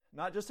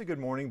Not just a good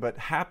morning, but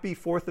happy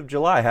 4th of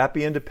July.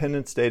 Happy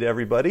Independence Day to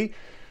everybody.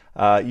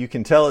 You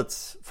can tell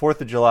it's 4th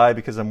of July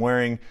because I'm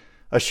wearing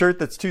a shirt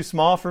that's too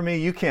small for me.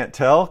 You can't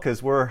tell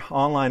because we're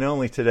online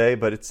only today,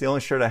 but it's the only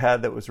shirt I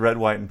had that was red,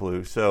 white, and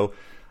blue. So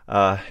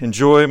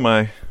enjoy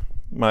my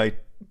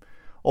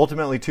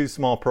ultimately too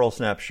small pearl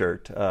snap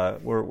shirt.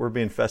 We're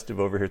being festive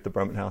over here at the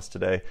Brummett House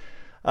today.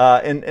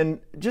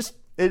 And just,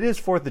 it is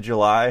 4th of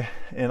July,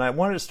 and I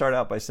wanted to start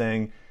out by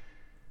saying,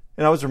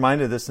 and I was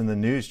reminded of this in the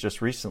news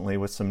just recently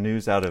with some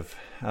news out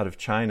of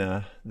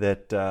China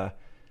that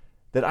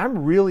I'm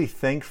really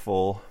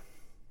thankful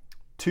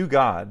to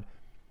God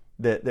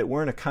that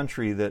we're in a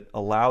country that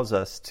allows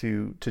us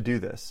to do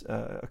this,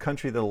 a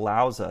country that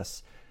allows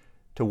us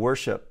to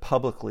worship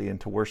publicly and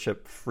to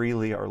worship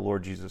freely our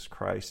Lord Jesus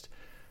Christ.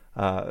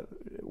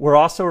 We're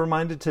also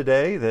reminded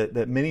today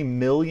that many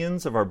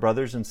millions of our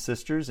brothers and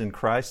sisters in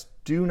Christ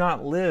do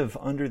not live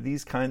under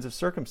these kinds of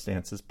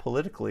circumstances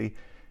politically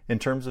in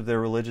terms of their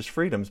religious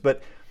freedoms.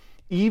 But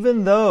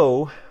even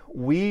though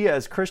we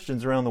as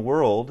Christians around the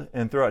world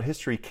and throughout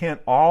history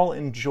can't all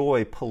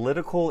enjoy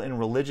political and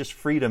religious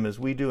freedom as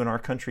we do in our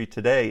country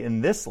today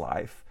in this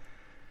life,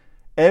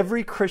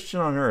 every Christian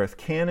on earth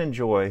can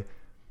enjoy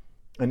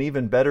an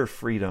even better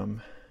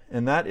freedom,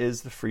 and that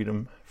is the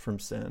freedom from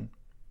sin.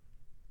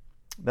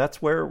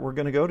 That's where we're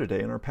going to go today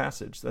in our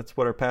passage. That's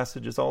what our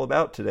passage is all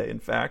about today. In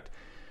fact,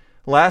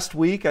 last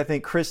week I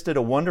think Chris did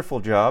a wonderful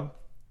job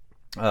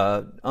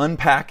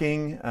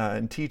unpacking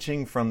and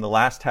teaching from the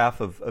last half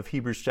of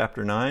Hebrews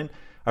chapter 9.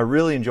 I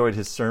really enjoyed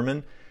his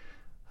sermon.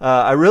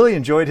 I really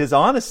enjoyed his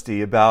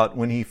honesty about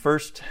when he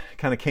first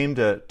kind of came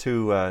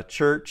to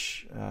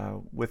church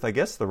with, I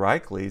guess, the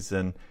Reikleys,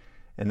 and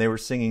they were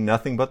singing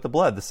Nothing But the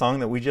Blood, the song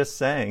that we just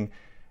sang.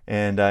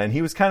 And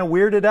he was kind of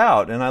weirded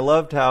out. And I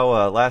loved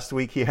how last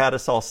week he had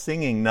us all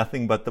singing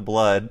Nothing But the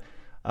Blood,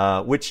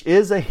 which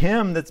is a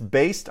hymn that's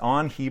based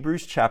on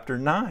Hebrews chapter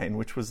 9,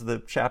 which was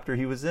the chapter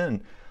he was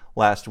in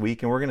last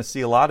week, and we're going to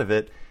see a lot of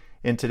it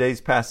in today's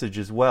passage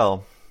as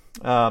well.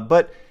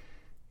 But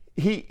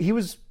he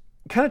was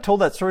kind of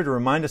told that story to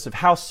remind us of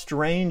how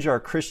strange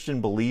our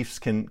Christian beliefs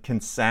can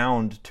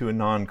sound to a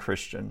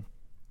non-Christian.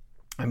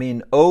 I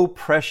mean, oh,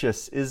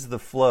 precious is the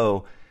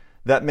flow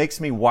that makes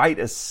me white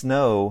as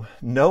snow.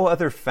 No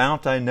other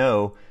fount I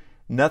know,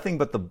 nothing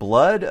but the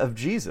blood of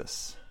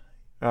Jesus.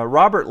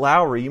 Robert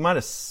Lowry, you might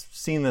have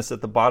seen this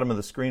at the bottom of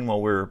the screen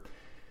while we were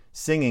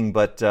singing,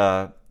 but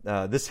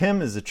this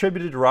hymn is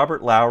attributed to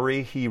Robert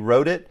Lowry. He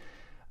wrote it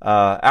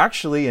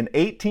actually in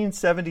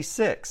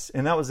 1876,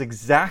 and that was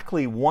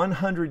exactly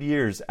 100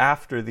 years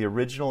after the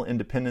original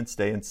Independence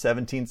Day in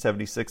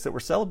 1776 that we're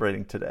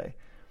celebrating today.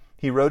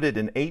 He wrote it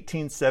in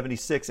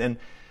 1876, and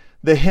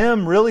the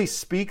hymn really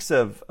speaks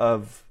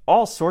of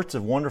all sorts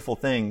of wonderful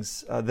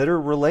things that are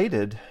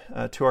related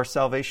to our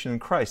salvation in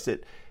Christ.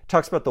 It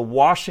talks about the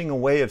washing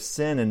away of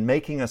sin and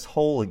making us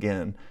whole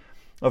again,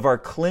 of our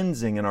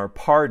cleansing and our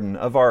pardon,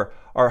 of our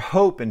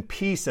hope and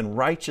peace and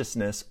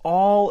righteousness,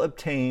 all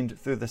obtained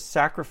through the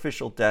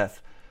sacrificial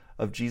death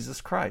of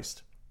Jesus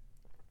Christ.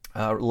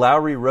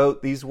 Lowry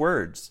wrote these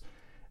words,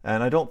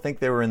 and I don't think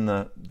they were in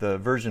the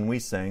version we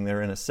sang.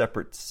 They're in a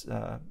separate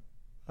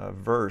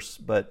verse,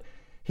 but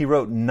he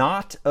wrote,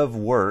 "Not of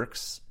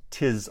works,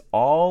 'tis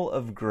all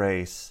of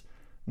grace,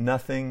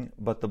 nothing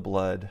but the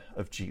blood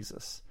of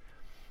Jesus."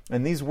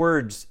 And these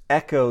words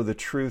echo the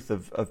truth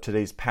of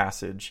today's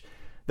passage,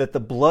 that the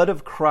blood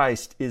of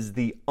Christ is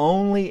the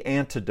only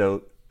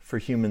antidote for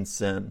human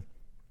sin.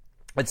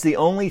 It's the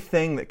only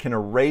thing that can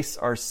erase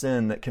our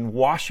sin, that can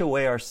wash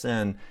away our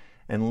sin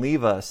and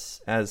leave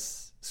us,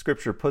 as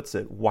Scripture puts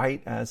it,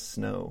 white as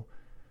snow.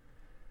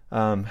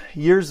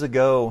 Years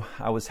ago,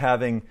 I was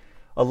having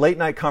a late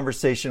night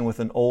conversation with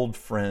an old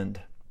friend,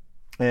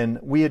 and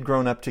we had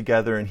grown up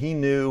together, and he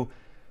knew,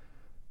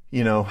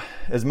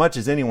 as much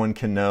as anyone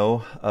can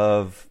know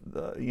of,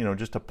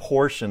 just a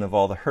portion of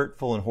all the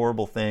hurtful and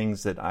horrible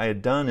things that I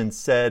had done and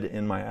said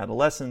in my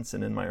adolescence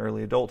and in my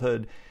early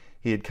adulthood.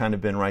 He had kind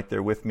of been right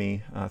there with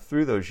me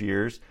through those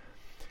years.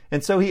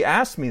 And so he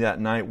asked me that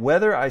night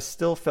whether I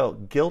still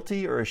felt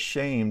guilty or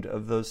ashamed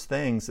of those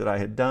things that I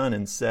had done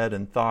and said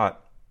and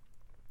thought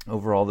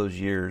over all those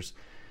years.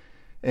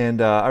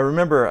 And I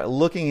remember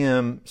looking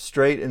him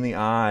straight in the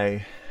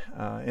eye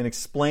and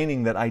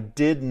explaining that I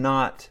did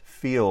not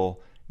feel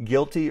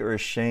guilty or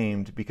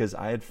ashamed because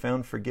I had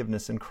found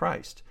forgiveness in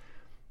Christ.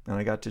 And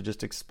I got to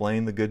just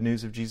explain the good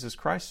news of Jesus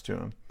Christ to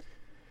him.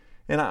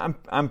 And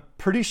I'm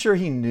pretty sure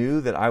he knew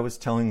that I was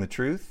telling the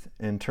truth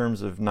in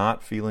terms of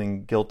not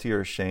feeling guilty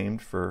or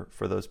ashamed for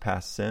those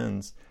past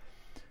sins.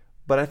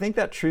 But I think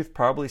that truth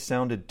probably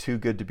sounded too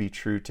good to be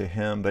true to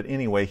him. But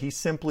anyway, he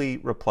simply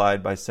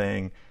replied by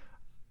saying,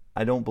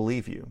 "I don't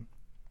believe you."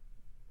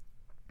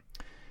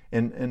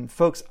 And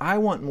folks, I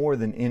want more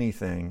than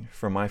anything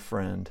from my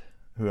friend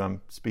who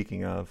I'm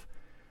speaking of,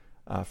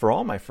 for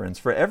all my friends,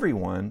 for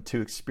everyone,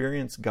 to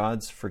experience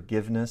God's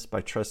forgiveness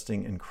by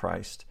trusting in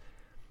Christ.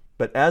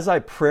 But as I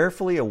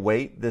prayerfully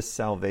await this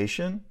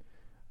salvation,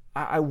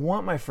 I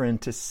want my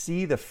friend to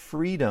see the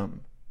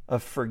freedom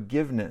of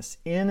forgiveness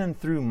in and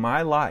through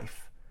my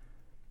life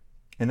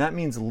And that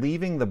means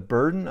leaving the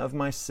burden of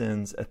my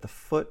sins at the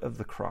foot of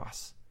the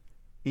cross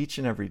each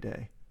and every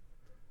day.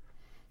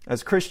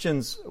 As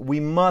Christians, we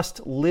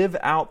must live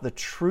out the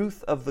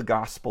truth of the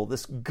gospel,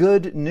 this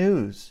good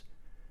news,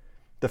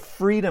 the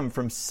freedom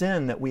from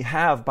sin that we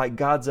have by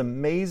God's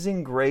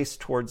amazing grace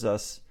towards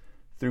us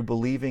through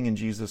believing in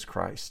Jesus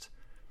Christ.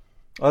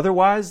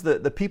 Otherwise,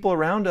 the people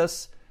around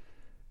us,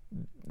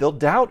 they'll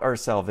doubt our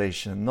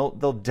salvation.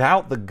 They'll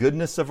doubt the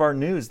goodness of our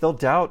news. They'll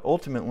doubt,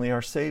 ultimately,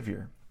 our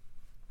Savior.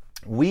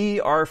 We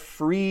are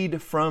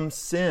freed from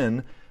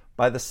sin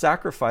by the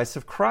sacrifice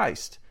of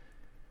Christ.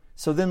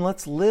 So then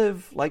let's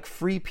live like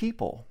free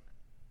people.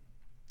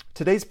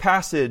 Today's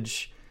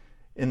passage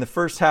in the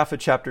first half of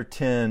chapter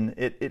 10,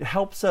 it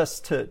helps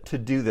us to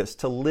do this,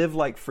 to live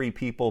like free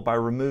people by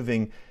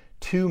removing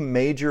two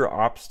major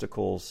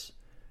obstacles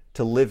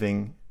to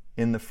living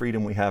in the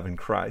freedom we have in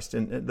Christ.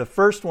 And the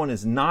first one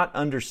is not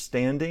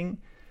understanding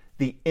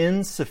the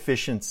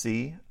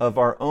insufficiency of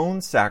our own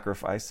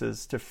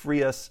sacrifices to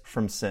free us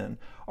from sin.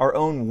 Our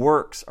own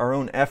works, our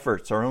own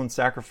efforts, our own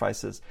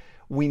sacrifices.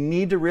 We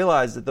need to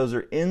realize that those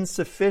are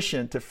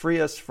insufficient to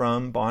free us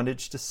from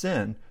bondage to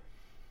sin.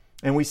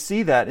 And we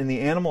see that in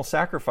the animal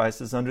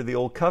sacrifices under the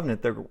Old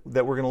Covenant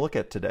that we're going to look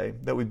at today,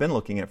 that we've been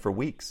looking at for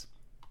weeks.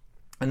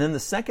 And then the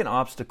second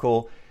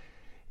obstacle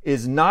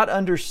is not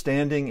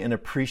understanding and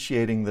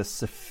appreciating the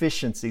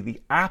sufficiency, the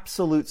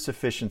absolute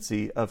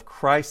sufficiency of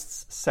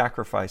Christ's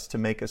sacrifice to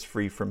make us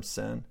free from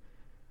sin.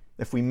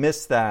 If we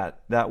miss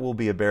that, that will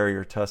be a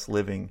barrier to us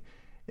living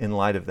in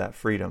light of that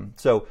freedom.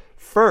 So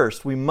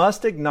first, we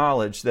must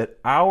acknowledge that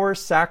our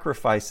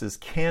sacrifices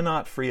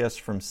cannot free us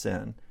from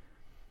sin.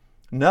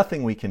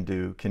 Nothing we can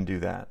do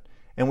that.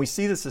 And we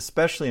see this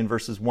especially in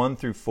verses 1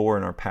 through 4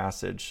 in our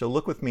passage. So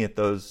look with me at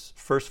those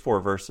first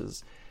 4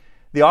 verses.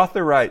 The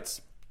author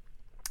writes,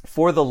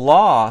 "For the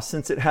law,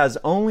 since it has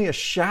only a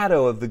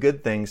shadow of the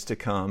good things to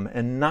come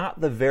and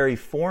not the very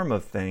form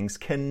of things,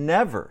 can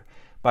never,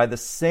 by the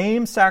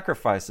same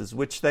sacrifices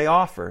which they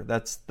offer,"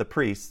 that's the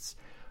priests,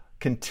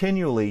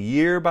 "continually,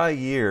 year by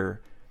year,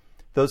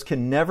 those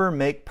can never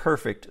make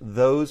perfect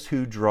those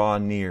who draw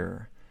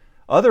near.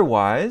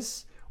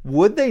 Otherwise,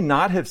 would they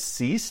not have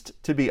ceased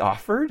to be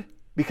offered?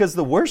 Because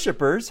the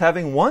worshippers,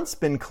 having once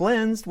been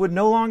cleansed, would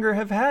no longer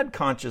have had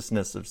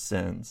consciousness of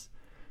sins.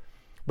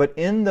 But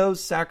in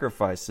those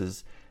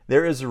sacrifices,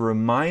 there is a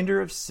reminder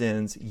of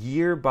sins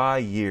year by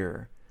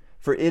year.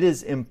 For it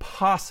is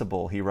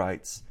impossible," he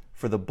writes,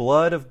 "for the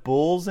blood of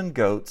bulls and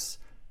goats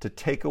to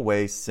take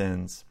away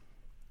sins."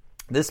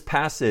 This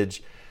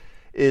passage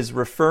is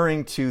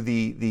referring to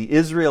the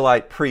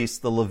Israelite priests,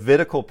 the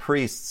Levitical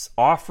priests,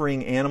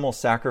 offering animal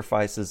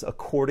sacrifices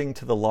according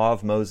to the law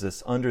of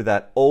Moses under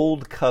that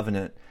old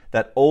covenant,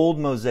 that old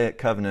Mosaic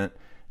covenant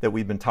that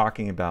we've been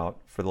talking about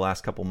for the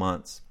last couple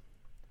months.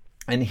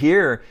 And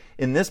here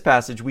in this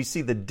passage, we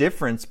see the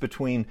difference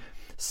between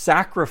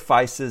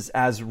sacrifices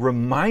as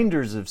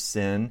reminders of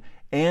sin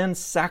and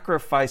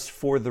sacrifice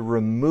for the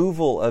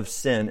removal of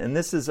sin. And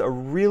this is a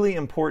really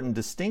important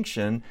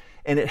distinction,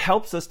 and it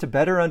helps us to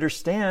better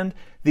understand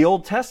the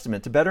Old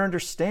Testament, to better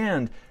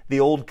understand the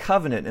Old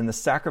Covenant and the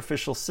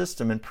sacrificial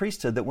system and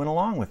priesthood that went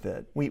along with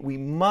it. We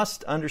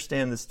must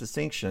understand this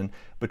distinction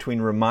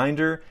between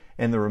reminder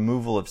and the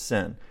removal of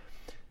sin.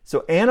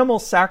 So animal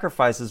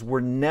sacrifices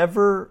were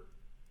never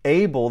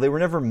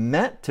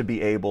meant to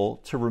be able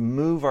to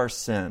remove our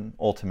sin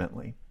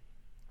ultimately.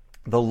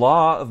 The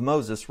law of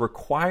Moses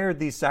required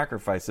these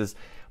sacrifices,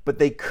 but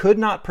they could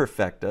not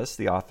perfect us,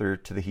 the author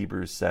to the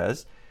Hebrews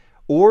says,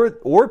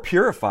 or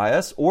purify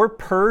us, or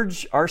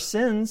purge our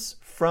sins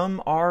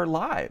from our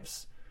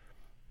lives,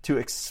 to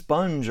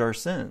expunge our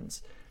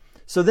sins.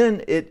 So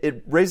then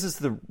it raises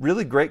the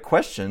really great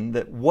question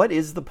that what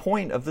is the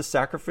point of the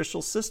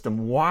sacrificial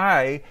system?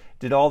 Why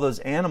did all those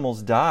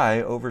animals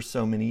die over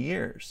so many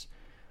years?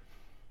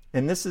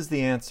 And this is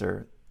the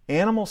answer.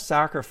 Animal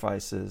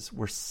sacrifices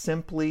were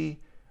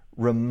simply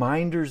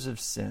reminders of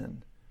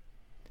sin.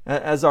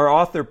 As our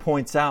author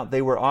points out,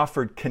 they were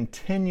offered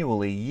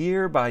continually,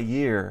 year by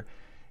year.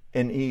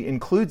 And he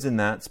includes in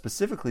that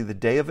specifically the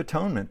Day of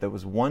Atonement. That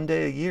was one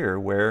day a year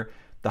where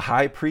the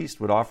high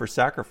priest would offer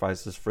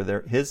sacrifices for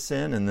his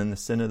sin and then the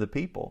sin of the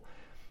people.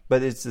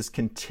 But it's this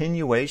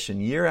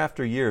continuation, year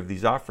after year, of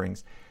these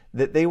offerings,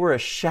 that they were a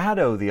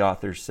shadow, the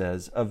author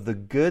says, of the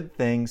good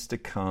things to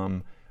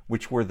come,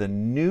 which were the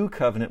new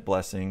covenant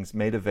blessings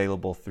made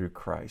available through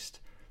Christ.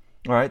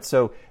 All right,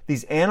 so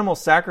these animal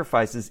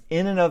sacrifices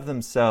in and of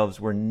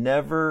themselves were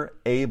never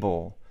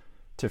able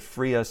to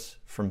free us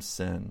from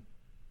sin.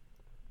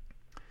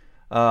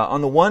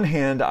 On the one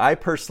hand, I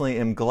personally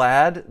am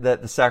glad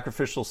that the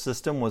sacrificial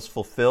system was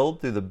fulfilled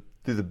through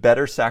the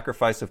better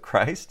sacrifice of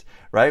Christ,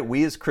 right?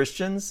 We as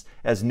Christians,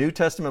 as New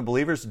Testament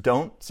believers,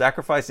 don't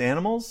sacrifice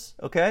animals,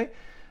 okay,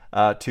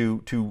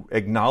 to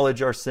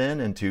acknowledge our sin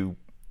and to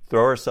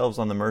throw ourselves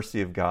on the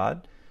mercy of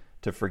God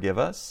to forgive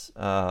us.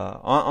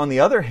 On the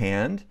other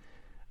hand,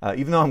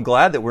 even though I'm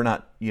glad that we're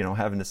not,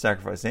 having to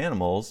sacrifice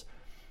animals,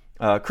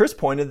 Chris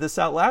pointed this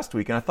out last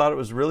week, and I thought it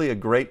was really a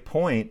great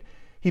point.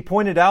 He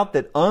pointed out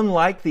that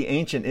unlike the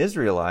ancient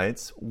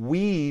Israelites,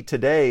 we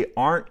today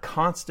aren't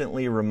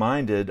constantly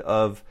reminded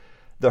of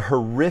the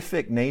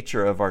horrific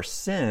nature of our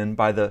sin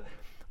by the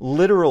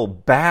literal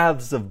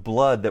baths of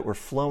blood that were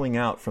flowing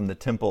out from the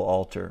temple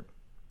altar.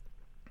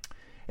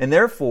 And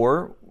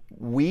therefore,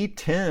 we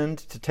tend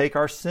to take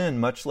our sin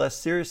much less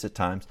serious at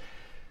times.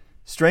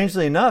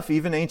 Strangely enough,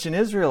 even ancient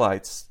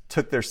Israelites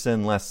took their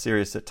sin less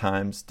serious at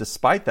times,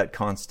 despite that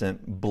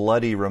constant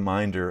bloody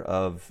reminder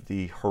of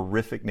the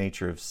horrific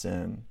nature of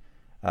sin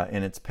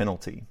and its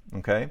penalty.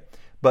 Okay,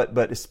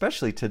 but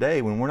especially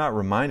today, when we're not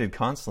reminded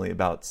constantly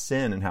about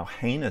sin and how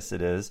heinous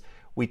it is,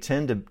 we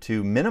tend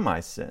to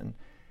minimize sin,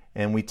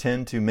 and we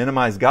tend to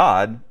minimize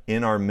God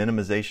in our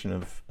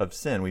minimization of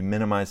sin. We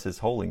minimize His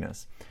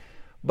holiness.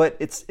 But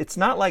it's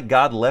not like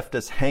God left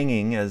us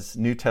hanging as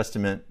New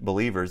Testament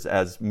believers,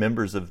 as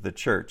members of the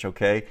church,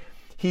 okay?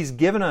 He's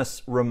given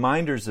us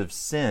reminders of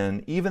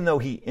sin, even though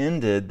He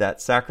ended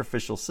that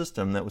sacrificial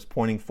system that was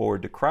pointing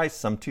forward to Christ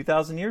some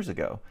 2,000 years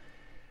ago.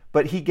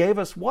 But He gave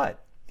us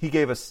what? He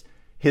gave us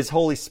His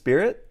Holy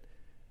Spirit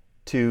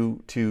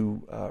to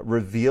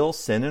reveal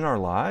sin in our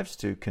lives,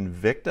 to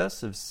convict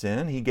us of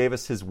sin. He gave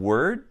us His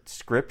Word,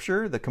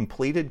 Scripture, the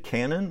completed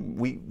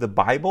canon, the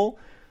Bible,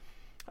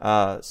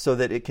 so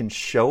that it can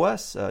show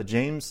us.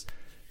 James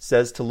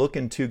says to look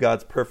into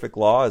God's perfect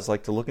law is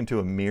like to look into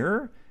a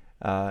mirror,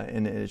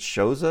 and it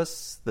shows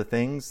us the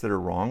things that are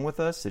wrong with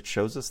us. It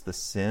shows us the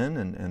sin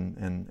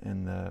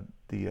and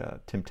the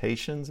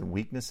temptations and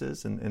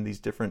weaknesses and these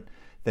different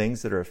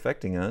things that are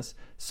affecting us,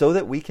 so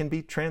that we can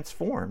be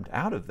transformed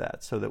out of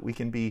that, so that we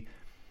can be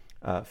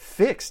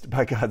fixed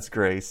by God's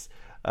grace.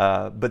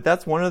 But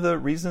that's one of the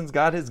reasons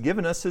God has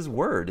given us His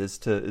Word, is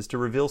to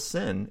reveal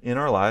sin in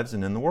our lives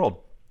and in the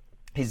world.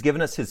 He's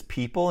given us His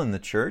people in the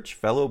church,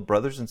 fellow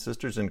brothers and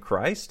sisters in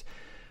Christ,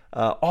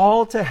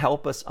 all to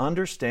help us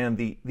understand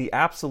the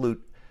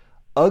absolute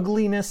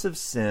ugliness of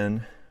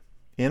sin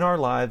in our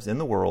lives, in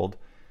the world.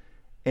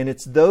 And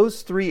it's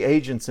those three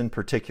agents in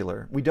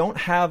particular. We don't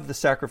have the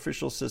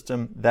sacrificial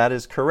system, that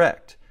is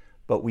correct,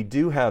 but we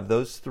do have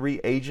those three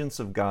agents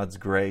of God's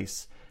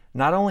grace,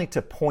 not only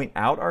to point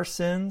out our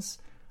sins,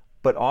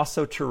 but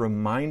also to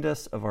remind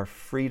us of our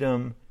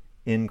freedom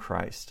in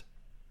Christ.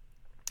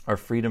 Our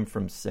freedom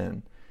from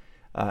sin.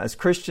 As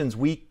Christians,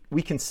 we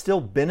can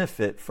still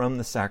benefit from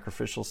the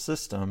sacrificial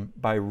system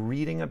by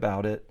reading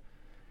about it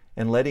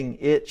and letting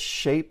it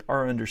shape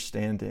our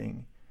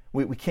understanding.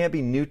 We can't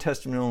be New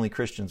Testament only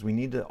Christians. We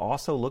need to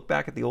also look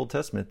back at the Old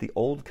Testament, the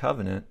Old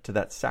Covenant, to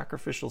that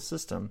sacrificial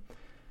system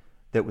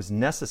that was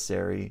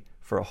necessary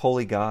for a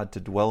holy God to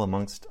dwell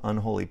amongst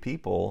unholy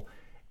people.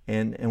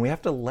 And we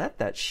have to let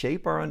that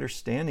shape our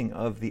understanding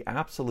of the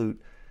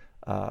absolute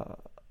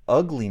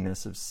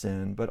ugliness of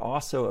sin, but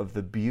also of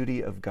the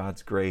beauty of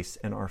God's grace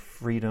and our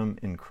freedom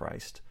in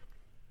Christ.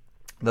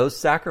 Those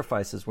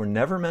sacrifices were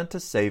never meant to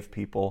save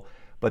people,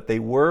 but they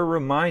were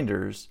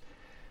reminders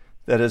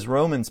that, as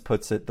Romans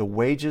puts it, the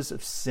wages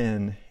of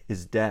sin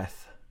is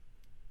death.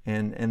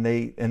 And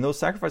those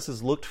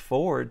sacrifices looked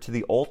forward to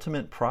the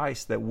ultimate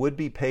price that would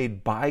be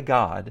paid by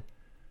God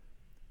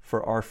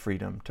for our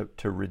freedom,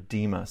 to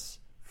redeem us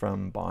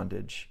from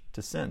bondage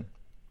to sin.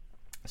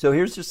 So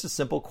here's just a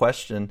simple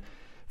question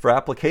for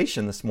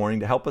application this morning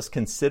to help us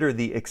consider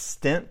the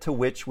extent to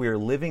which we are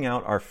living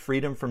out our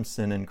freedom from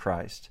sin in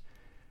Christ.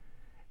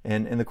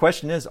 And the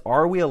question is,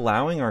 are we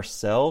allowing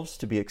ourselves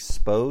to be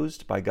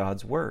exposed by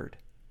God's Word?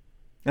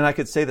 And I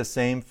could say the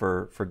same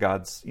for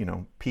God's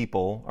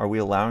people. Are we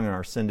allowing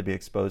our sin to be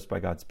exposed by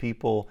God's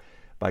people,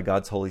 by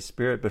God's Holy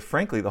Spirit? But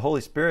frankly, the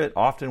Holy Spirit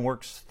often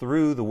works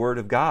through the Word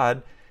of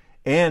God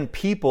and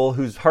people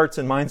whose hearts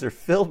and minds are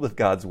filled with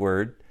God's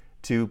Word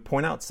to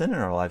point out sin in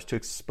our lives, to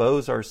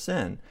expose our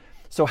sin.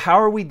 So how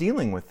are we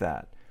dealing with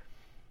that?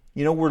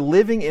 We're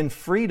living in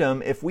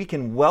freedom if we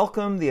can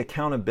welcome the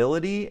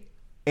accountability,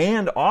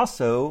 and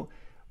also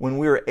when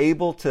we're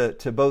able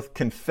to both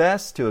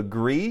confess, to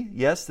agree,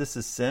 yes, this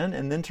is sin,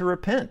 and then to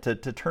repent, to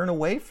turn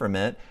away from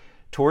it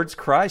towards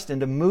Christ,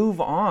 and to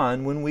move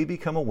on when we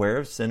become aware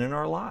of sin in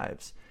our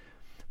lives.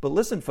 But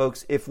listen,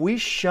 folks, if we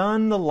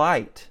shun the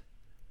light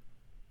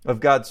of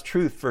God's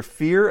truth for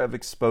fear of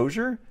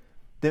exposure,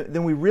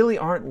 then we really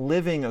aren't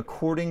living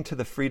according to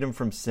the freedom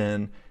from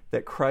sin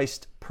that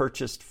Christ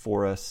purchased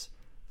for us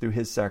through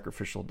His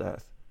sacrificial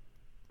death.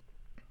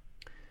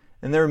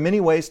 And there are many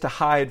ways to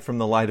hide from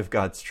the light of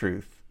God's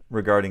truth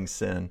regarding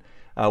sin.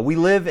 We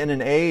live in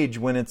an age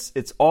when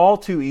it's all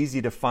too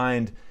easy to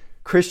find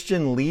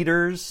Christian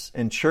leaders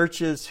and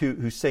churches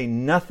who say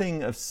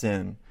nothing of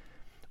sin,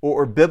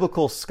 or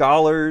biblical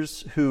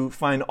scholars who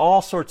find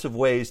all sorts of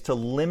ways to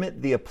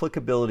limit the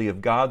applicability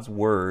of God's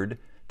Word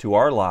to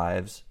our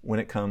lives when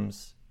it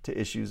comes to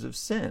issues of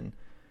sin.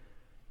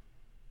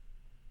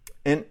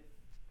 And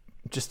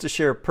just to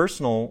share a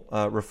personal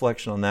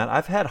reflection on that,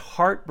 I've had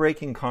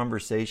heartbreaking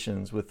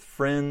conversations with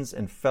friends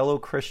and fellow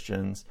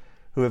Christians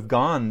who have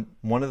gone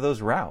one of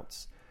those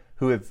routes,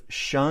 who have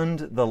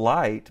shunned the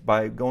light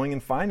by going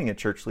and finding a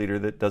church leader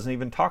that doesn't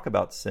even talk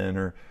about sin,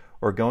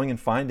 or going and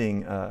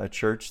finding a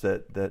church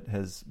that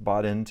has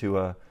bought into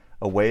a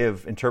a way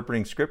of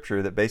interpreting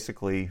Scripture that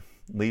basically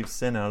leaves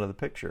sin out of the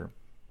picture.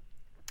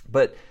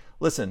 But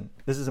listen,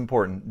 this is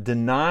important.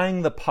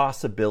 Denying the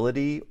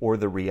possibility or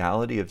the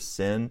reality of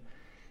sin,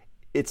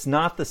 it's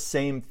not the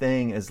same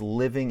thing as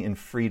living in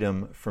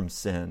freedom from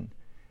sin.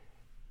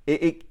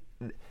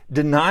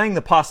 Denying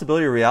the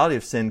possibility or reality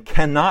of sin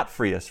cannot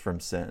free us from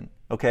sin,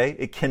 okay?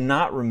 It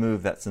cannot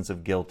remove that sense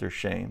of guilt or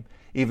shame,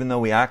 even though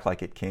we act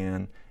like it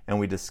can and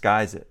we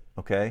disguise it,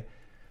 okay?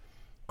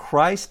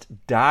 Christ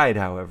died,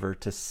 however,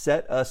 to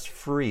set us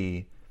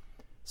free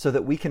so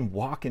that we can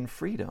walk in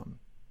freedom.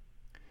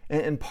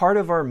 And part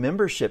of our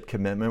membership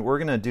commitment, we're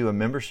going to do a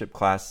membership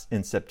class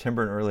in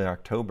September and early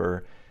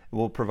October.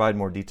 We'll provide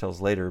more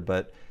details later,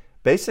 but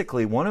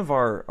basically one of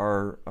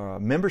our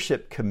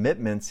membership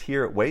commitments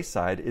here at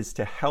Wayside is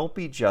to help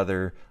each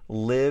other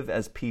live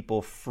as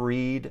people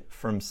freed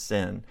from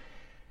sin.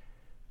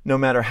 No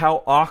matter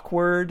how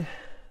awkward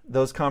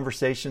those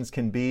conversations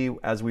can be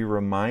as we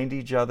remind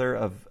each other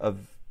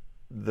of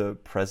the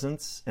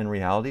presence and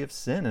reality of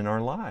sin in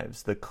our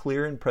lives, the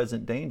clear and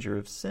present danger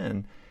of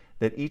sin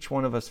that each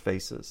one of us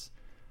faces.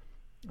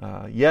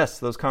 Yes,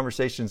 those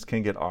conversations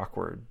can get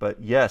awkward,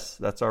 but yes,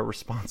 that's our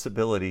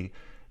responsibility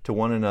to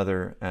one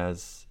another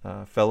as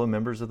fellow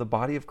members of the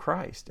body of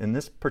Christ in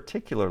this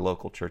particular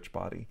local church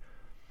body.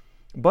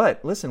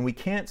 But listen, we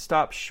can't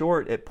stop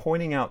short at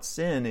pointing out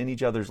sin in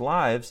each other's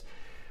lives.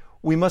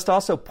 We must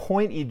also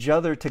point each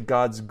other to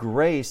God's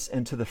grace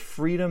and to the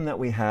freedom that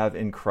we have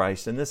in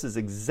Christ. And this is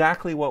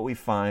exactly what we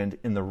find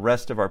in the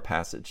rest of our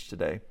passage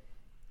today.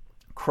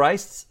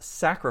 Christ's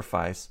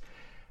sacrifice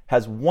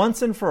has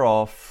once and for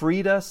all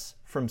freed us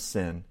from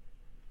sin.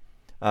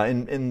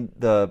 In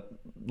the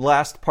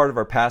last part of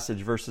our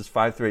passage, verses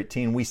 5 through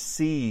 18, we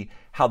see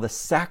how the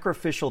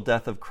sacrificial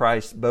death of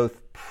Christ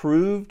both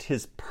proved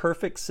his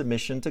perfect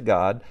submission to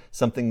God,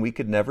 something we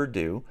could never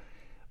do,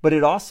 but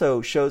it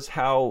also shows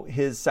how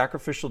his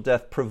sacrificial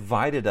death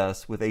provided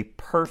us with a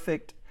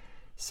perfect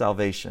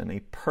salvation,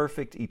 a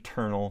perfect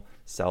eternal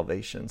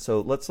salvation.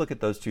 So let's look at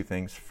those two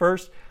things.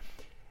 First,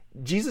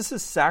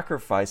 Jesus'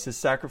 sacrifice, his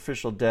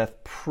sacrificial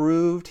death,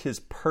 proved his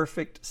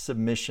perfect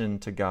submission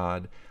to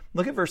God.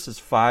 Look at verses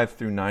 5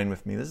 through 9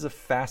 with me. This is a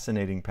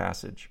fascinating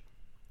passage.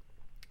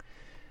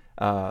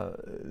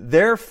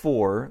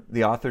 Therefore,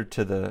 the author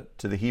to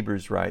the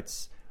Hebrews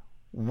writes,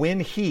 when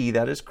he,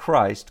 that is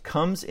Christ,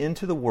 comes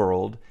into the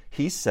world,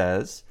 he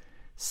says,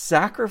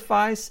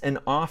 sacrifice and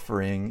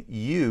offering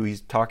you,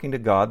 he's talking to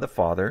God the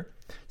Father,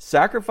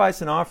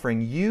 sacrifice and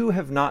offering you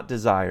have not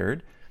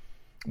desired,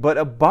 but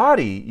a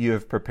body you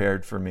have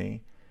prepared for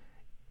me.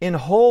 In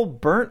whole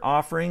burnt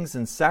offerings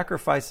and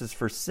sacrifices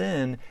for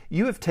sin,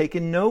 you have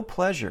taken no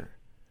pleasure.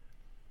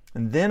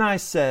 And then I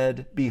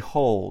said,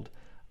 behold,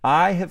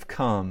 I have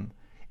come.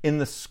 In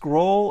the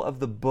scroll of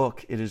the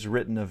book it is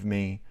written of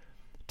me,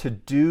 to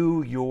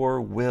do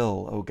your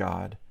will, O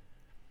God.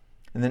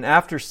 And then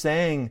after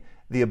saying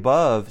the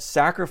above,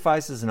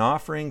 sacrifices and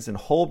offerings and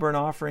whole burnt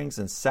offerings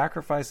and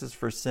sacrifices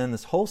for sin,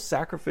 this whole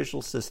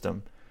sacrificial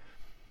system,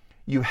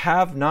 you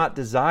have not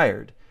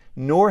desired,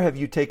 nor have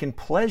you taken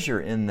pleasure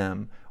in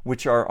them,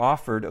 which are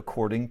offered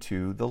according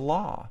to the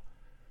law.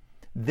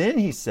 Then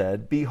he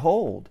said,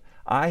 behold,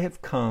 I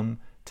have come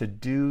to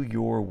do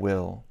your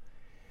will.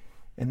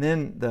 And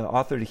then the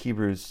author to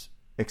Hebrews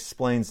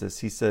explains this.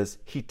 He says,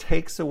 he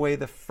takes away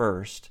the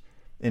first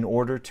in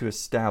order to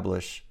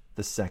establish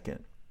the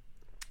second.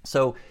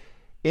 So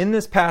in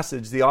this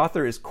passage, the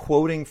author is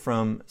quoting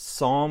from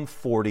Psalm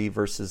 40,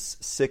 verses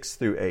 6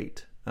 through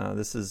 8.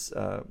 This is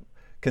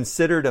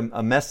considered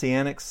a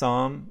messianic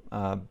psalm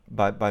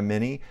by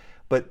many,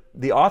 but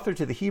the author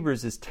to the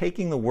Hebrews is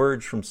taking the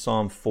words from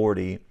Psalm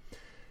 40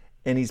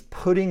 and he's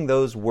putting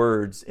those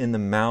words in the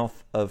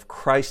mouth of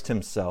Christ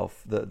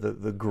himself,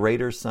 the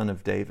greater Son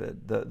of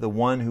David, the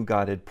one who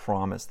God had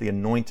promised, the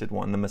anointed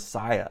one, the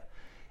Messiah.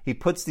 He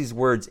puts these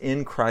words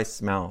in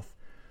Christ's mouth.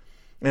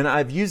 And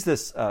I've used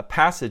this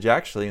passage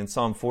actually in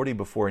Psalm 40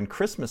 before in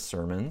Christmas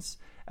sermons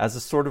as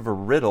a sort of a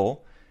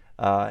riddle.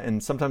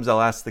 And sometimes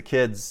I'll ask the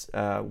kids,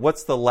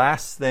 what's the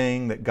last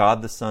thing that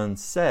God the Son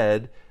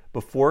said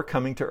before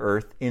coming to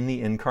earth in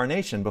the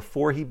incarnation,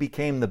 before he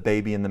became the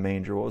baby in the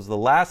manger? What was the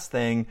last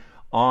thing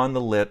on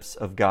the lips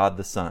of God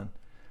the Son?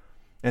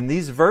 And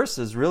these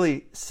verses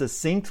really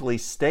succinctly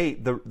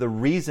state the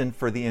reason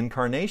for the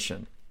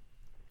incarnation,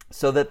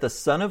 so that the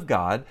Son of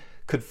God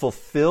could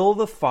fulfill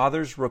the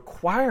Father's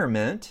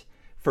requirement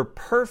for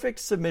perfect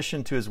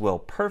submission to his will,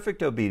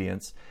 perfect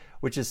obedience,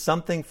 which is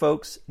something,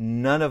 folks,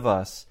 none of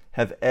us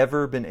have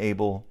ever been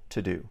able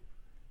to do.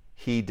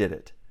 He did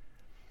it.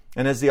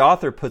 And as the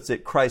author puts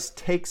it, Christ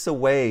takes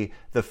away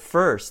the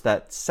first,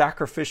 that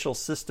sacrificial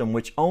system,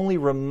 which only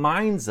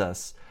reminds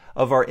us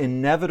of our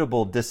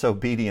inevitable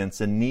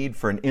disobedience and need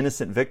for an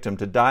innocent victim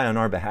to die on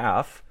our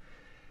behalf,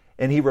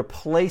 and he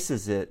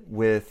replaces it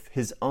with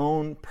his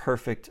own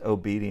perfect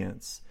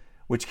obedience,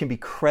 which can be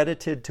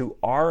credited to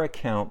our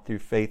account through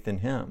faith in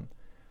him.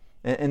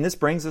 And this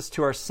brings us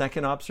to our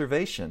second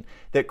observation,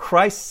 that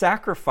Christ's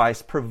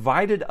sacrifice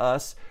provided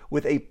us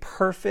with a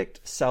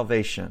perfect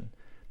salvation.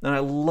 And I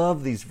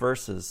love these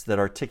verses that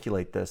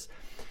articulate this.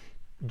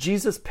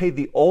 Jesus paid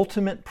the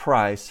ultimate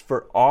price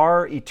for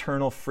our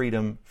eternal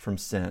freedom from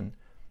sin.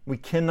 We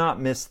cannot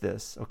miss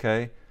this,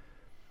 okay?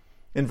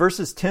 In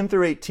verses 10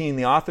 through 18,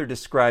 the author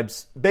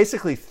describes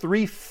basically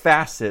three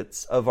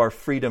facets of our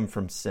freedom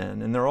from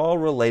sin, and they're all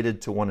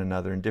related to one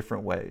another in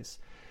different ways.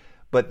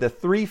 But the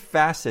three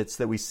facets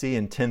that we see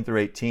in 10 through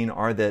 18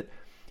 are that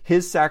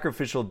His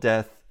sacrificial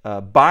death,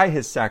 by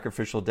His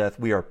sacrificial death,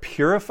 we are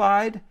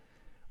purified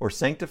or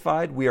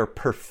sanctified, we are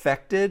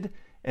perfected,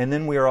 and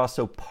then we are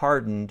also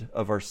pardoned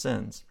of our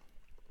sins.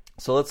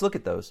 So let's look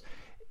at those.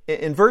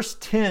 In verse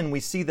 10, we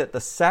see that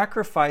the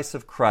sacrifice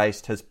of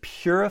Christ has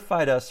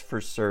purified us for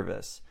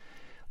service.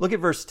 Look at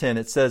verse 10.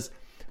 It says,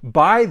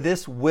 by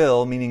this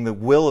will, meaning the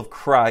will of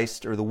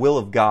Christ or the will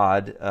of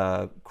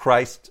God,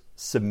 Christ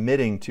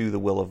submitting to the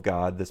will of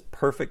God, this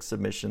perfect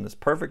submission, this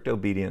perfect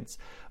obedience.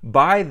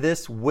 By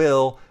this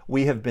will,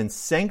 we have been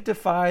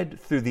sanctified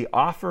through the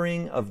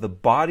offering of the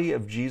body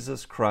of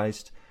Jesus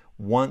Christ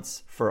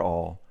once for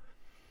all.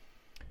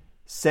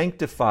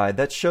 Sanctified,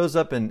 that shows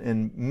up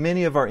in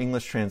many of our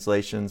English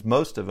translations,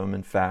 most of them,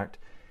 in fact.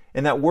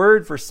 And that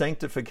word for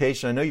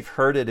sanctification, I know you've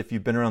heard it if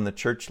you've been around the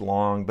church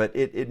long, but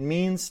it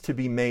means to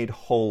be made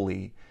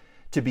holy,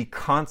 to be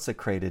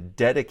consecrated,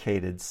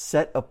 dedicated,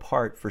 set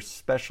apart for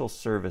special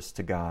service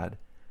to God.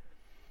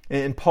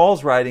 In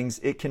Paul's writings,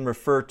 it can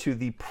refer to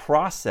the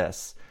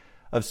process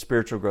of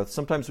spiritual growth.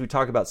 Sometimes we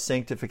talk about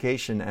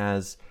sanctification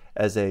as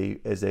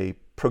a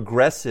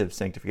progressive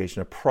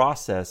sanctification, a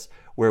process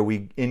where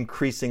we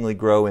increasingly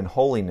grow in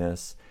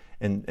holiness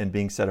and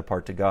being set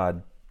apart to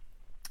God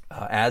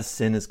as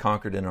sin is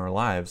conquered in our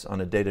lives on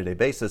a day-to-day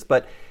basis.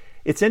 But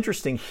it's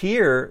interesting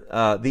here,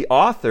 the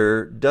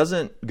author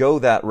doesn't go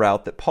that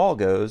route that Paul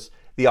goes.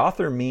 The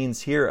author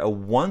means here a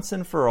once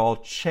and for all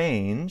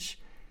change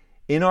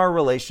in our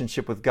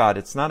relationship with God.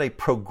 It's not a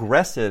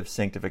progressive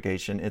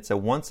sanctification. It's a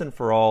once and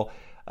for all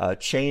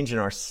change in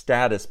our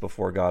status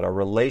before God, our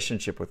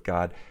relationship with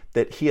God,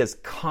 that He has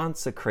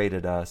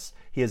consecrated us.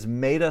 He has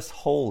made us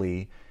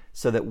holy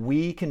so that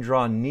we can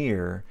draw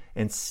near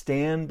and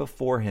stand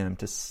before Him,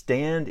 to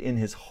stand in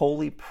His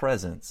holy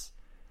presence.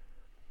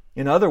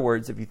 In other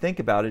words, if you think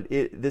about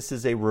it, this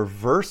is a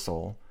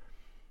reversal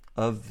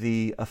of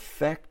the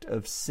effect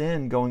of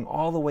sin going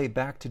all the way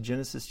back to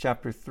Genesis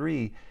chapter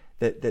 3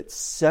 that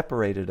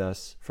separated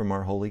us from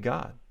our holy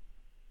God.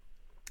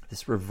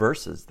 This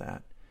reverses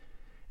that.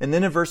 And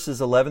then in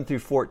verses 11 through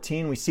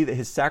 14, we see that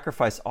His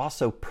sacrifice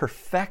also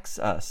perfects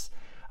us.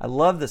 I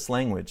love this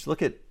language.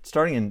 Look at,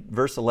 starting in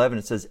verse 11,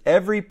 it says,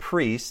 every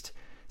priest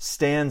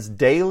stands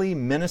daily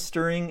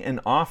ministering and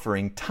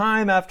offering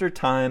time after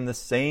time the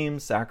same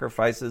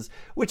sacrifices,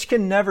 which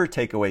can never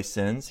take away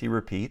sins, he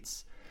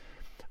repeats.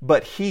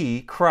 But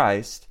He,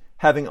 Christ,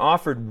 having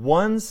offered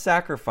one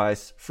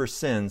sacrifice for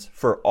sins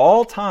for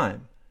all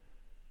time,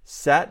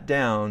 sat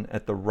down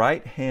at the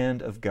right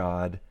hand of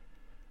God.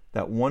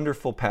 That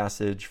wonderful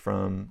passage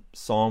from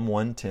Psalm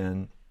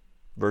 110,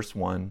 verse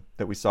 1,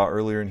 that we saw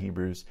earlier in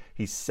Hebrews.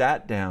 He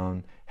sat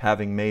down,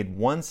 having made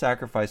one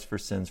sacrifice for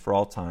sins for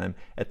all time,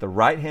 at the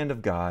right hand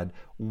of God,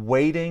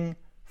 waiting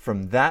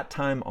from that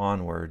time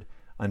onward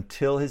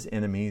until His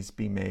enemies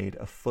be made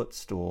a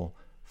footstool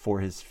for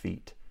His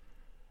feet.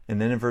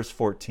 And then in verse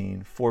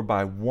 14, for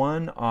by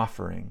one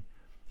offering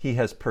He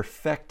has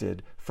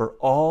perfected for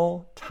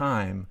all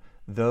time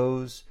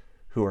those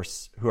who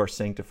are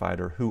sanctified,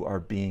 or who are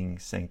being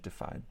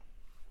sanctified.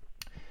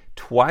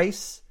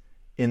 Twice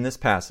in this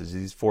passage,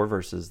 these 4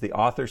 verses, the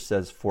author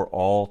says for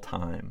all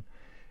time.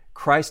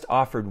 Christ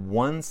offered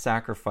one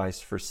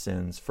sacrifice for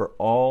sins for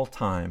all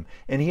time,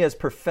 and He has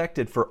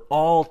perfected for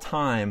all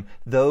time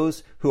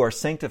those who are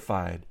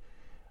sanctified,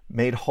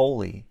 made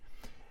holy.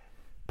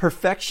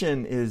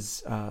 Perfection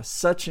is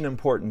such an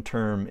important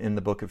term in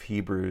the book of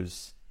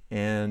Hebrews,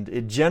 and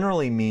it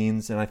generally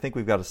means, and I think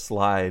we've got a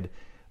slide,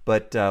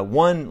 but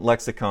one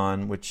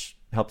lexicon, which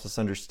helps us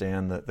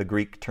understand the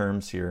Greek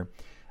terms here,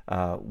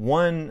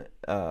 one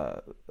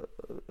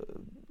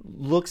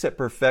looks at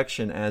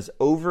perfection as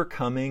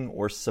overcoming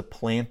or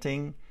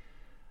supplanting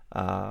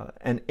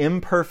an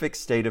imperfect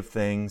state of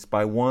things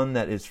by one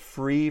that is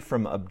free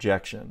from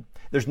objection.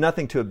 There's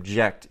nothing to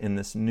object in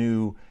this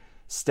new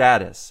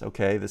status,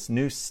 okay? This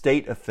new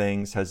state of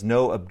things has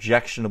no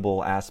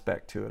objectionable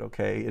aspect to it,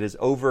 okay? It has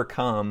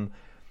overcome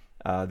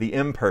the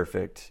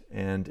imperfect,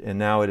 and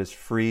now it is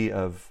free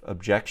of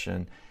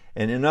objection.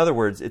 And in other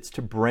words, it's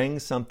to bring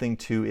something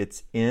to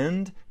its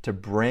end, to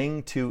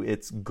bring to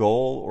its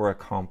goal or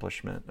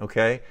accomplishment,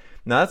 okay?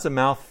 Now that's a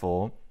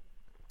mouthful,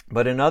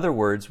 but in other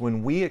words,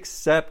 when we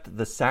accept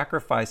the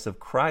sacrifice of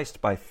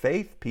Christ by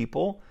faith,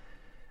 people,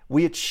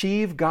 we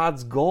achieve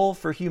God's goal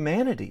for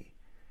humanity,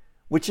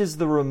 which is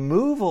the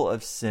removal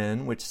of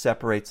sin, which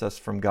separates us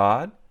from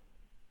God,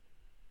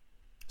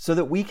 so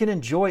that we can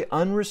enjoy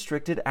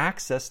unrestricted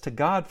access to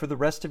God for the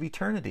rest of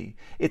eternity.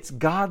 It's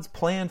God's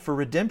plan for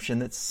redemption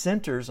that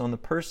centers on the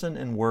person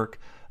and work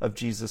of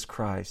Jesus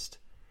Christ.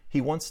 He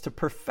wants to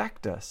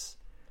perfect us.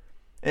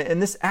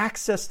 And this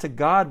access to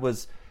God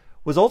was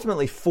was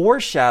ultimately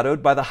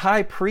foreshadowed by the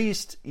high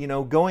priest,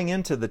 going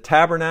into the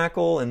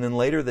tabernacle and then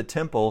later the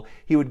temple.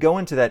 He would go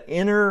into that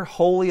inner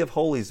holy of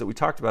holies that we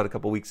talked about a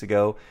couple weeks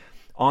ago.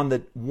 On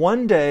the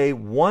one day,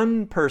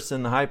 one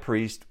person, the high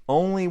priest,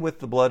 only with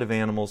the blood of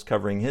animals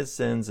covering his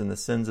sins and the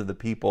sins of the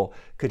people,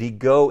 could he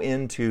go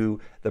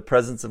into the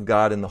presence of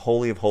God in the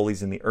Holy of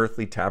Holies in the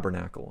earthly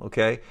tabernacle.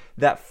 Okay?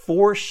 That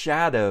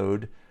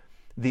foreshadowed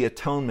the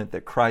atonement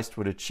that Christ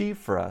would achieve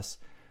for us.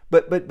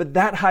 But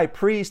that high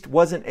priest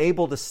wasn't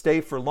able to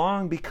stay for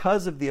long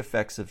because of the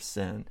effects of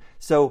sin.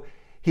 So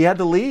he had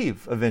to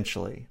leave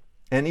eventually.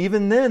 And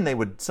even then, they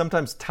would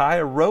sometimes tie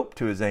a rope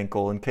to his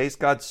ankle in case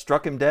God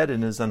struck him dead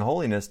in his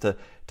unholiness to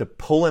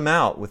pull him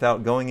out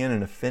without going in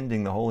and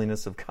offending the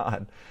holiness of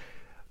God.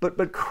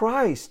 But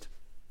Christ,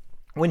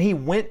 when he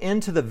went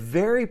into the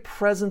very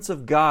presence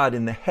of God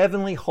in the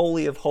heavenly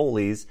holy of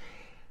holies,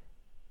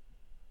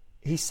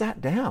 he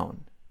sat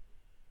down,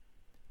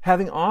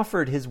 having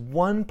offered his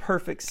one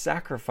perfect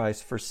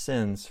sacrifice for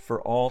sins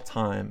for all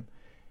time,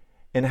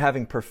 and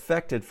having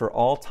perfected for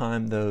all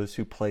time those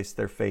who place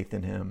their faith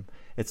in him.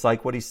 It's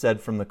like what he said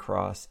from the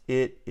cross,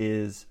 "It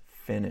is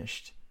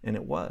finished," and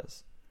it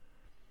was.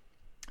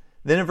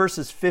 Then in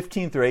verses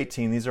 15 through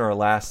 18, these are our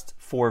last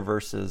 4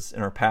 verses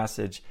in our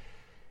passage.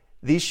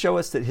 These show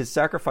us that his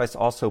sacrifice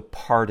also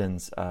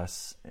pardons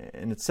us.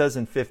 And it says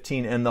in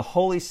 15, "And the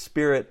Holy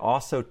Spirit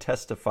also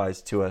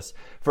testifies to us.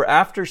 For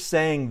after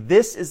saying,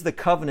 'This is the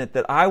covenant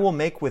that I will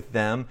make with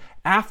them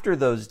after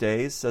those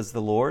days,' says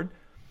the Lord."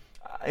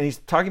 And he's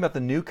talking about the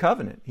new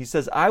covenant. He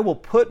says, "I will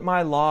put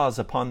my laws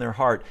upon their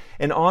heart,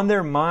 and on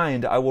their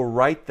mind I will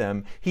write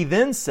them." He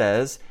then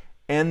says,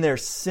 "And their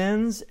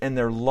sins and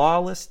their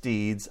lawless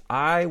deeds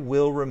I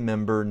will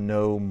remember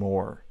no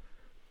more."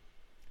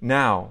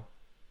 Now,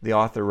 the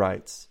author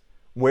writes,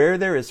 "Where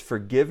there is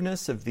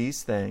forgiveness of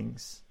these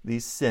things,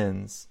 these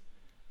sins,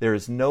 there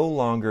is no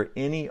longer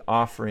any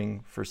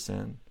offering for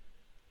sin."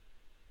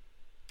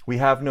 We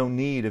have no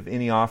need of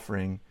any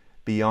offering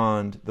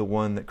beyond the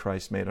one that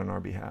Christ made on our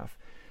behalf.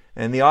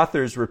 And the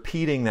author is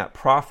repeating that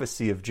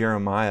prophecy of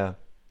Jeremiah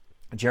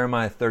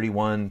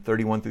 31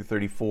 through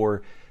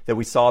 34, that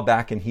we saw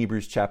back in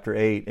Hebrews chapter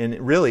 8. And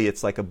really,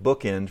 it's like a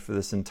bookend for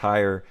this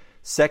entire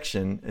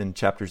section in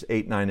chapters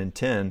 8, 9, and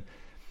 10.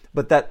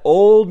 But that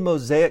old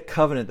Mosaic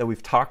covenant that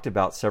we've talked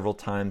about several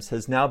times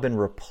has now been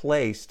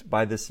replaced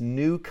by this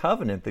new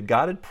covenant that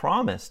God had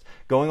promised,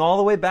 going all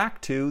the way back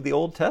to the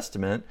Old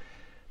Testament,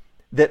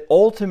 that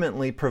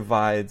ultimately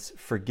provides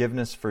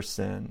forgiveness for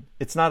sin.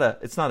 It's not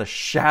a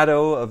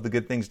shadow of the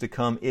good things to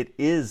come. It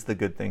is the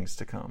good things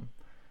to come.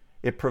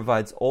 It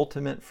provides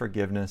ultimate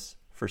forgiveness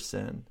for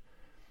sin.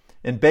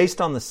 And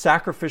based on the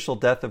sacrificial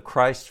death of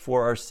Christ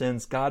for our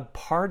sins, God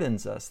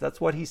pardons us.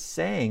 That's what he's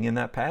saying in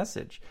that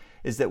passage,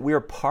 is that we are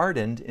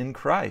pardoned in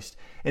Christ.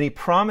 And he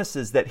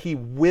promises that he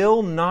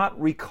will not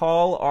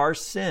recall our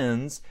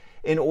sins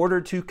in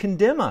order to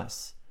condemn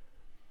us.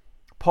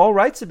 Paul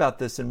writes about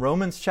this in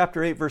Romans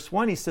chapter 8, verse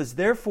 1. He says,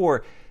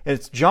 "Therefore," and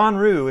it's John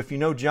Rue, if you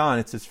know John,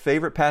 it's his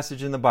favorite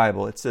passage in the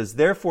Bible. It says,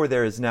 "Therefore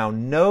there is now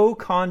no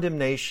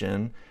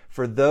condemnation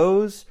for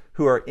those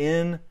who are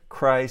in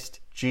Christ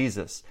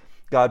Jesus."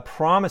 God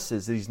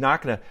promises that he's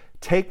not going to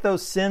take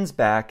those sins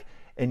back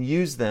and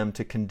use them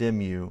to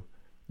condemn you.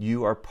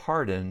 You are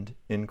pardoned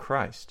in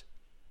Christ.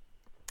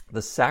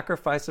 The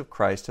sacrifice of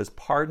Christ has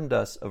pardoned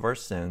us of our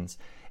sins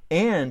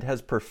and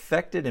has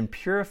perfected and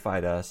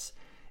purified us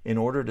in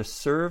order to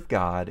serve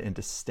God and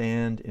to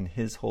stand in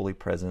his holy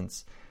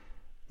presence,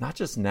 not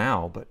just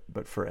now,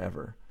 but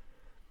forever.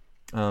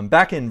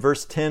 Back in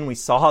verse 10, we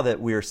saw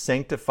that we are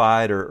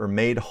sanctified or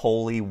made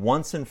holy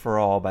once and for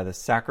all by the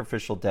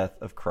sacrificial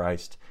death of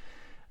Christ.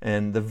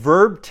 And the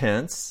verb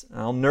tense,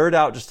 I'll nerd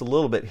out just a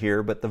little bit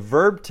here, but the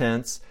verb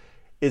tense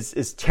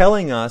is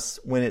telling us,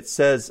 when it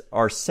says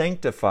are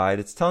sanctified,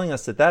 it's telling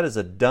us that is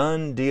a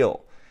done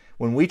deal.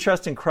 When we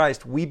trust in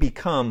Christ, we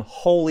become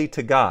holy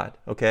to God,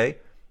 okay?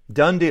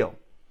 Done deal.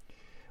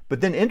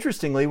 But then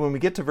interestingly, when we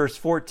get to verse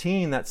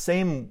 14, that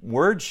same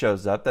word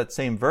shows up, that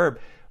same verb,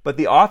 but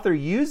the author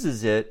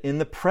uses it in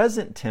the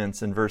present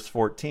tense in verse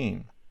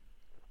 14,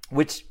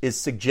 which is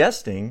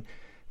suggesting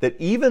that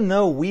even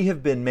though we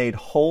have been made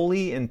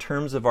holy in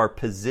terms of our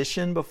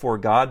position before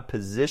God,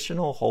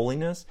 positional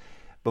holiness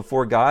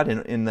before God,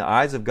 in the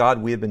eyes of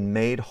God, we have been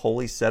made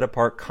holy, set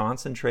apart,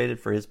 concentrated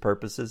for his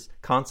purposes,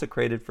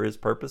 consecrated for his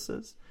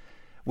purposes.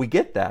 We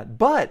get that.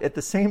 But at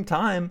the same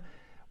time,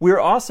 we're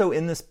also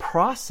in this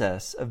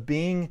process of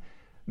being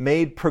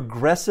made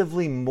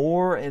progressively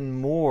more and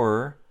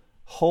more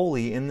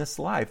holy in this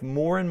life,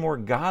 more and more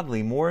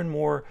godly, more and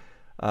more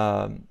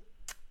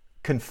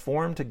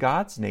conformed to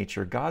God's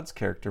nature, God's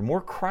character, more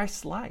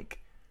Christ-like.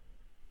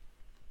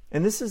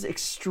 And this is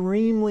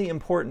extremely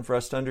important for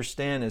us to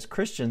understand as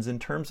Christians in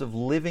terms of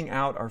living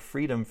out our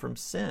freedom from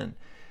sin.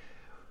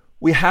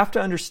 We have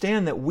to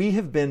understand that we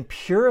have been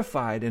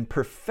purified and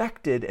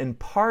perfected and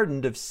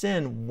pardoned of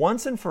sin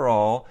once and for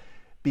all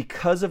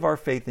because of our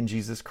faith in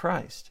Jesus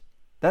Christ.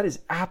 That is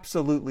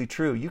absolutely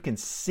true. You can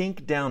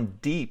sink down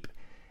deep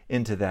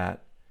into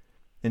that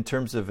in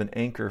terms of an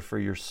anchor for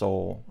your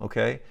soul,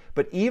 okay?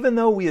 But even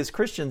though we as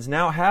Christians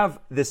now have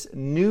this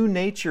new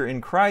nature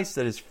in Christ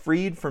that is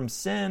freed from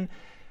sin,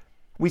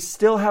 we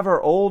still have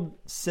our old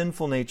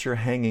sinful nature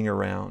hanging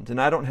around.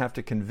 And I don't have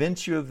to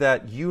convince you of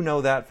that. You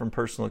know that from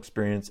personal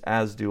experience,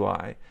 as do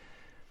I.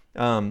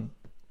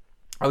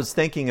 I was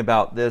thinking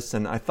about this,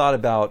 and I thought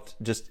about,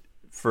 just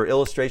for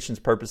illustration's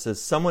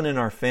purposes, someone in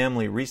our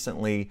family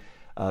recently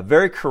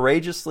very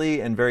courageously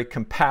and very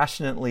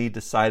compassionately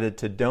decided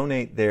to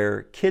donate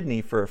their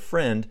kidney for a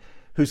friend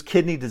whose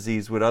kidney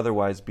disease would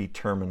otherwise be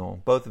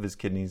terminal. Both of his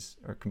kidneys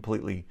are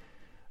completely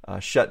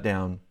shut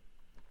down.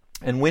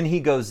 And when he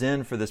goes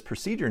in for this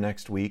procedure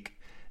next week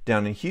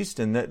down in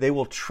Houston, that they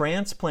will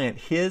transplant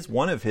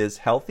one of his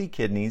healthy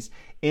kidneys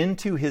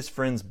into his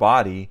friend's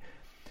body.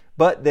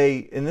 But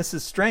and this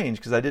is strange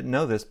because I didn't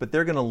know this, but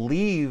they're going to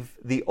leave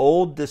the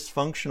old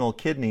dysfunctional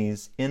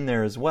kidneys in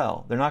there as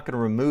well. They're not going to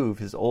remove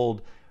his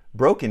old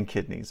broken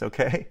kidneys,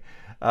 okay?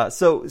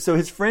 So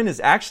his friend is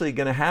actually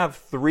going to have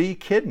 3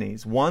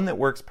 kidneys, one that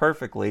works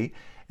perfectly,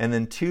 and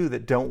then 2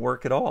 that don't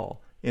work at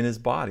all in his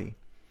body.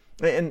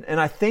 And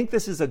I think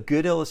this is a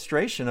good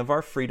illustration of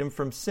our freedom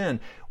from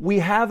sin. We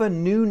have a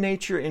new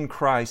nature in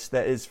Christ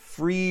that is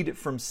freed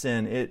from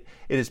sin. It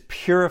is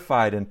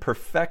purified and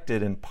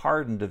perfected and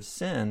pardoned of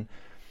sin.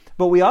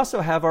 But we also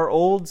have our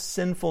old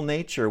sinful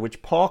nature,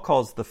 which Paul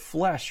calls the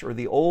flesh or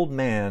the old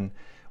man,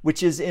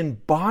 which is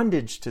in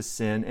bondage to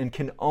sin and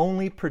can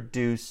only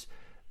produce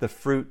the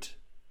fruit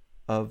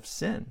of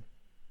sin.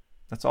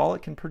 That's all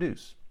it can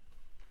produce.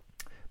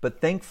 But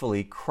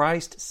thankfully,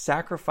 Christ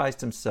sacrificed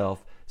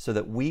himself so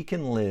that we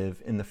can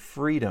live in the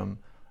freedom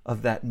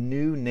of that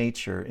new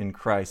nature in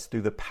Christ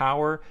through the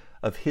power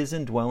of his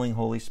indwelling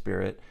Holy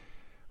Spirit,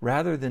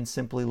 rather than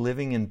simply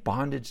living in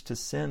bondage to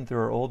sin through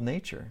our old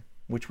nature,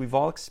 which we've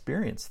all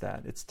experienced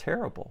that. It's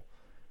terrible.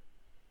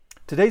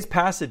 Today's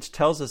passage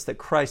tells us that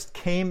Christ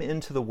came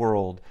into the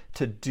world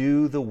to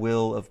do the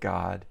will of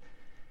God.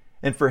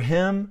 And for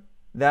him,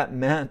 that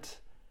meant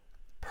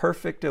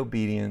perfect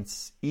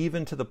obedience,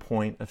 even to the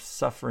point of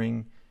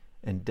suffering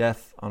and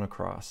death on a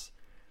cross.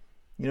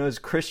 You know, as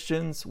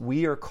Christians,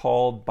 we are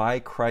called by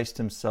Christ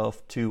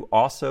himself to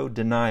also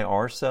deny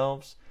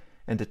ourselves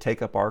and to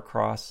take up our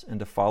cross and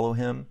to follow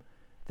him.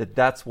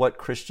 That's what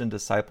Christian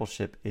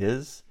discipleship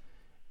is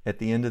at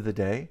the end of the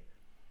day.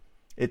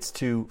 It's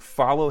to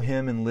follow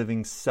him in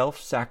living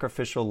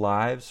self-sacrificial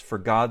lives for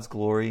God's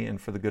glory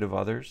and for the good of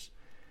others.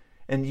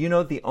 And you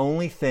know, the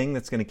only thing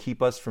that's going to keep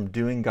us from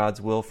doing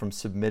God's will, from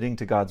submitting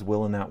to God's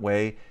will in that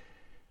way,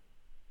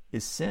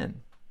 is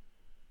sin.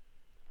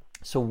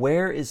 So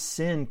where is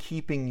sin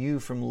keeping you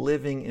from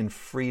living in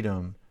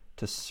freedom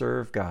to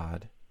serve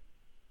God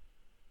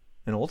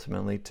and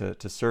ultimately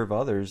to serve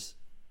others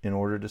in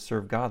order to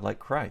serve God like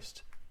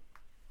Christ?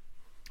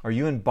 Are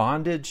you in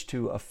bondage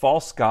to a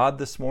false god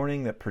this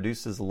morning that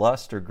produces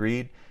lust or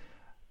greed?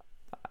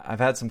 I've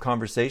had some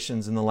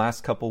conversations in the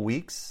last couple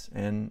weeks,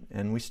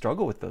 and we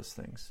struggle with those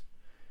things.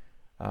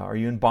 Are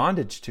you in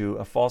bondage to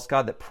a false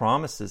god that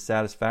promises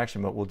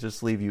satisfaction but will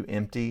just leave you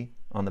empty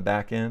on the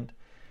back end?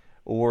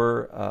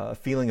 Or a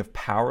feeling of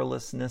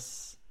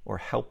powerlessness or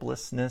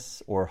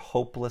helplessness or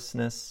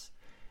hopelessness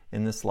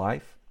in this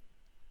life?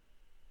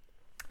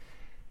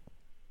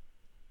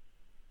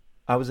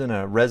 I was in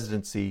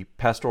a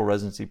pastoral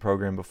residency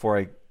program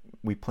before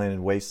we planted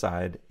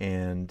Wayside,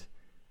 and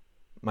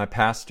my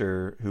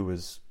pastor, who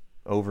was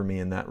over me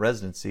in that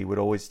residency, would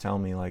always tell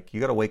me, like, you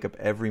got to wake up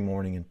every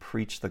morning and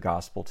preach the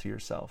gospel to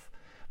yourself.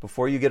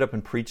 Before you get up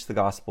and preach the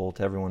gospel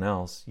to everyone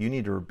else, you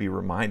need to be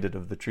reminded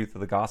of the truth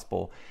of the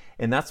gospel.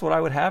 And that's what I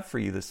would have for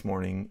you this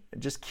morning.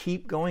 Just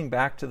keep going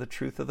back to the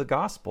truth of the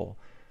gospel,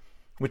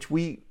 which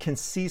we can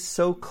see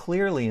so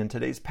clearly in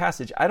today's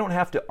passage. I don't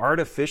have to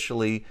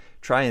artificially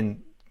try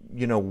and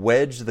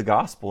wedge the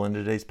gospel into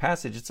today's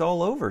passage. It's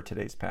all over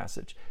today's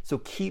passage. So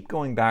keep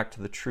going back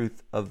to the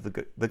truth of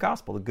the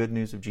gospel, the good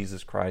news of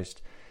Jesus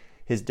Christ,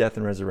 his death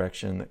and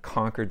resurrection that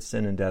conquered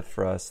sin and death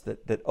for us,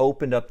 that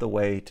opened up the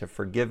way to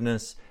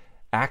forgiveness,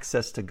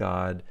 access to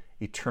God,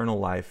 eternal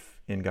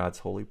life in God's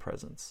holy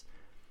presence.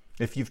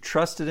 If you've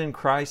trusted in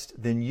Christ,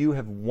 then you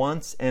have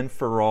once and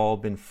for all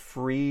been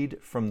freed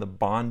from the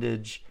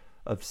bondage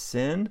of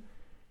sin.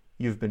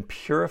 You've been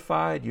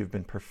purified, you've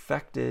been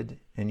perfected,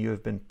 and you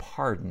have been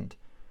pardoned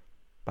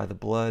by the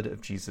blood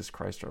of Jesus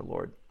Christ our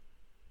Lord.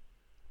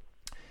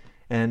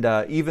 And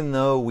even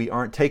though we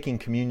aren't taking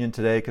communion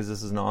today because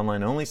this is an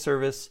online-only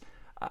service,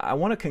 I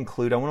want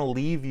to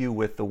leave you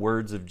with the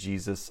words of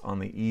Jesus on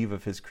the eve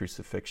of his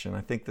crucifixion.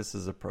 I think this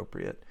is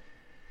appropriate.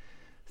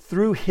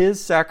 Through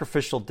his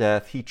sacrificial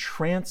death, he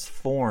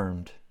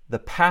transformed the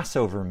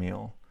Passover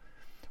meal,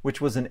 which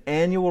was an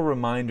annual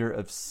reminder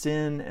of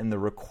sin and the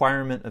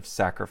requirement of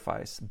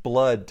sacrifice,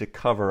 blood to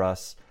cover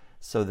us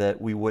so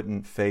that we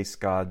wouldn't face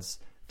God's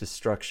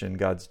destruction,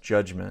 God's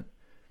judgment.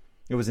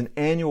 It was an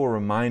annual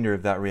reminder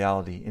of that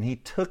reality. And he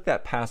took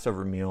that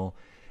Passover meal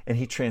and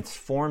he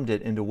transformed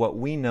it into what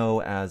we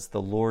know as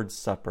the Lord's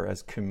Supper,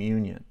 as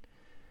communion,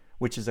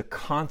 which is a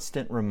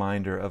constant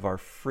reminder of our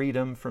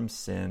freedom from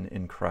sin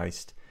in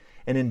Christ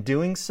And in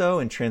doing so,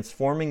 in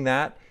transforming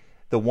that,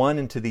 the one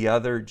into the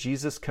other,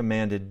 Jesus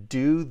commanded,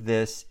 do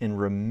this in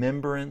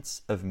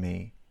remembrance of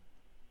me.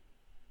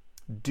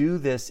 Do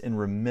this in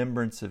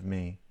remembrance of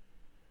me.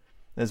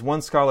 As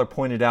one scholar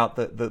pointed out,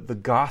 the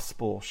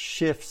gospel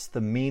shifts the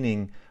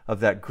meaning of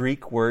that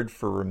Greek word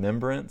for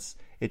remembrance.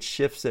 It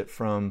shifts it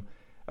from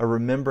a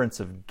remembrance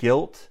of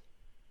guilt,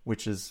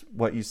 which is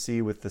what you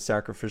see with the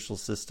sacrificial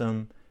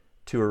system,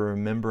 to a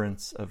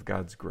remembrance of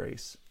God's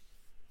grace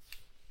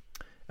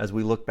as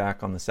we look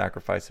back on the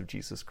sacrifice of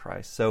Jesus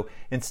Christ. So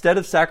instead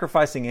of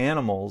sacrificing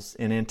animals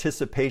in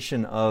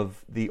anticipation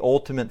of the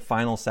ultimate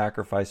final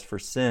sacrifice for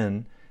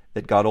sin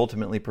that God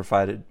ultimately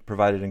provided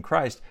in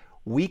Christ,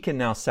 we can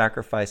now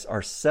sacrifice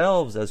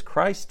ourselves as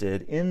Christ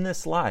did in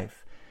this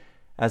life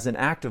as an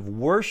act of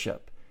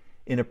worship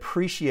in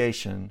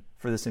appreciation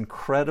for this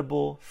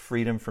incredible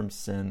freedom from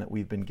sin that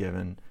we've been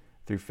given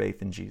through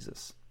faith in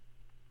Jesus.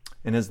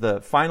 And as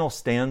the final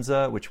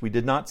stanza, which we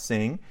did not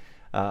sing,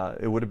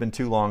 it would have been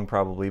too long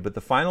probably, but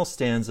the final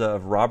stanza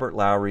of Robert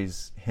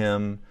Lowry's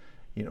hymn,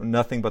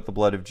 Nothing But the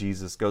Blood of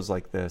Jesus, goes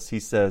like this. He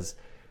says,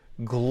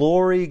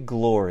 "Glory,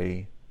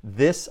 glory,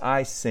 this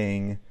I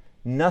sing,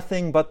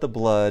 nothing but the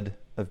blood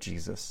of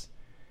Jesus.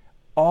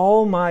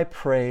 All my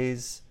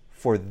praise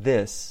for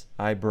this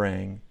I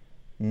bring,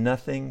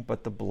 nothing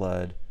but the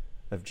blood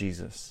of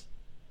Jesus."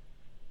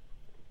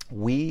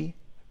 We,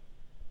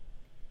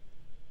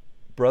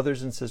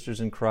 brothers and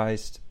sisters in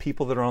Christ,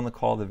 people that are on the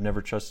call that have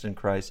never trusted in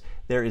Christ,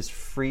 there is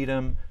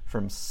freedom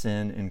from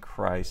sin in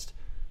Christ.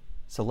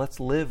 So let's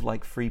live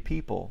like free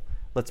people.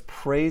 Let's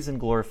praise and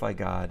glorify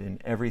God in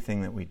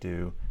everything that we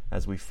do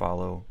as we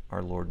follow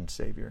our Lord and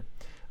Savior.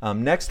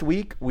 Next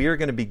week, we are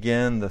going to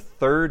begin the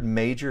third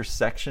major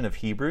section of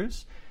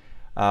Hebrews.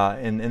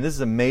 And this is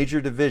a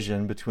major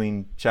division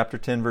between chapter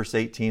 10, verse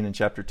 18 and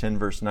chapter 10,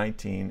 verse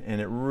 19. And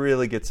it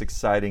really gets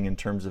exciting in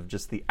terms of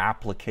just the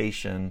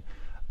application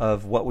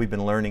of what we've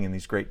been learning in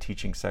these great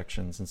teaching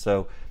sections. And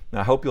so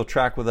I hope you'll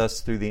track with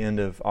us through the end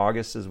of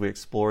August as we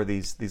explore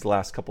these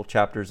last couple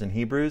chapters in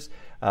Hebrews.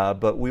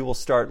 But we will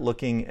start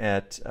looking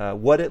at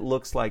what it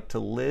looks like to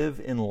live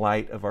in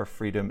light of our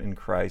freedom in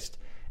Christ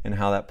and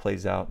how that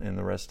plays out in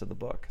the rest of the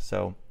book.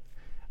 So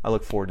I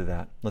look forward to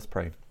that. Let's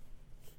pray.